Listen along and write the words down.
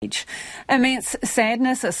each. Immense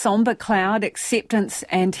sadness, a sombre cloud, acceptance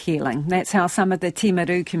and healing. That's how some of the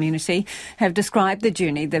Timaru community have described the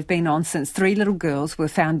journey they've been on since 3 little girls were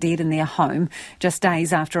found dead in their home just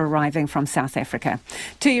days after arriving from South Africa.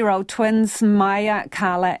 2-year-old twins Maya,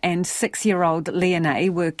 Karla and 6-year-old LianÄ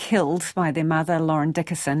were killed by their mother LianÄ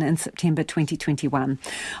Dickason in September 2021.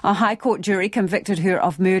 A High Court jury convicted her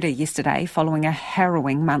of murder yesterday following a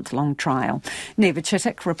harrowing month-long trial. Niva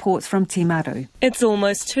Chittock reports from Timaru. It's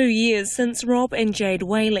almost 2 years since Rob and Jade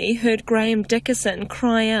Whaley heard Graham Dickason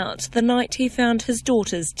cry out the night he found his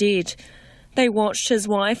daughters dead. They watched his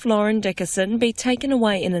wife, LianÄ Dickason, be taken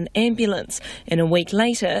away in an ambulance, and a week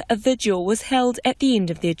later a vigil was held at the end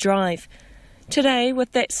of their drive. Today,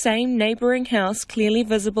 with that same neighbouring house clearly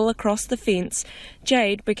visible across the fence,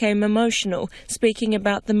 Jade became emotional, speaking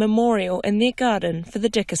about the memorial in their garden for the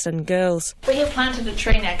Dickason girls. We have planted a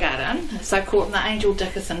tree in our garden, so I call it the Angel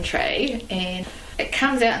Dickason tree, and it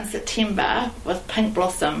comes out in September with pink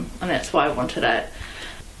blossom, and that's why I wanted it.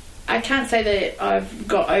 I can't say that I've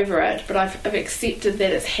got over it, but I've accepted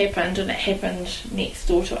that it's happened, and it happened next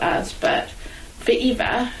door to us, but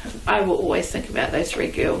forever, I will always think about those 3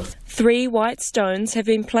 girls. 3 white stones have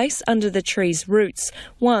been placed under the tree's roots,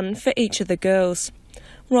 1 for each of the girls.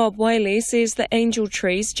 Rob Whaley says the angel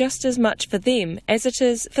tree's just as much for them as it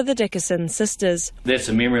is for the Dickason sisters. That's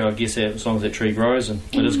a memory, I guess, as long as that tree grows, and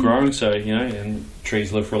it is growing, so, and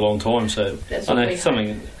trees live for a long time, so I know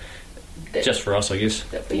something just for us, I guess.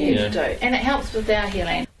 That we need to do, and it helps with our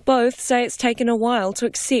healing. Both say it's taken a while to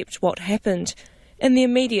accept what happened. In the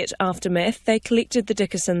immediate aftermath, they collected the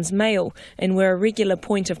Dickason's mail and were a regular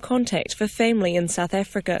point of contact for family in South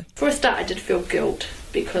Africa. For a start, I did feel guilt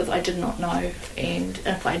because I did not know, and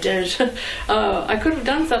if I did, I could have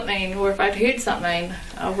done something, or if I'd heard something,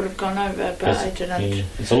 I would have gone over, but I didn't. Yeah.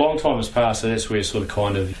 It's a long time has passed, so that's where sort of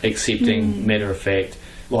kind of accepting, matter of fact,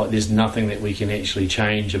 like there's nothing that we can actually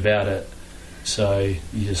change about it, so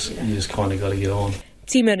you just kind of got to get on.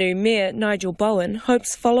 Timaru Mayor Nigel Bowen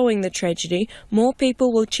hopes following the tragedy, more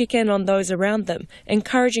people will check in on those around them,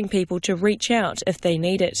 encouraging people to reach out if they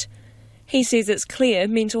need it. He says it's clear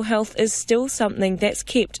mental health is still something that's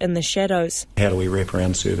kept in the shadows. How do we wrap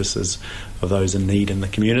around services of those in need in the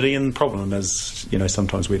community? And the problem is,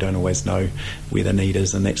 sometimes we don't always know where the need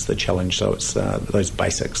is, and that's the challenge. So it's those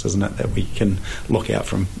basics, isn't it, that we can look out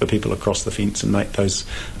from the people across the fence and make those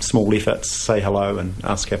small efforts, say hello and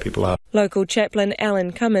ask how people are. Local chaplain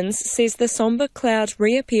Alan Cummins says the sombre cloud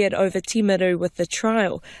reappeared over Timaru with the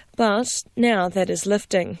trial, but now that is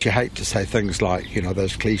lifting. You hate to say things like,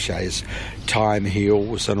 those cliches, time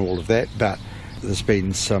heals and all of that, but there's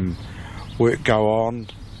been some work go on,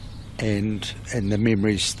 and the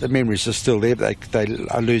memories are still there, but they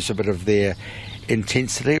lose a bit of their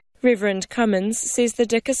intensity. Reverend Cummins says the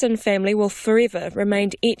Dickason family will forever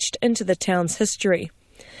remain etched into the town's history.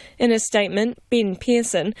 In a statement, Ben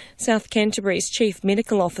Pearson, South Canterbury's Chief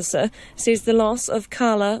Medical Officer, says the loss of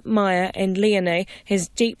Karla, Maya and LianÄ has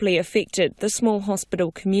deeply affected the small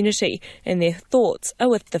hospital community, and their thoughts are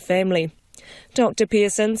with the family. Dr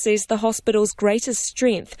Pearson says the hospital's greatest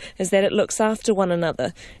strength is that it looks after one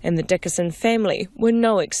another, and the Dickason family were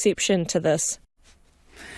no exception to this.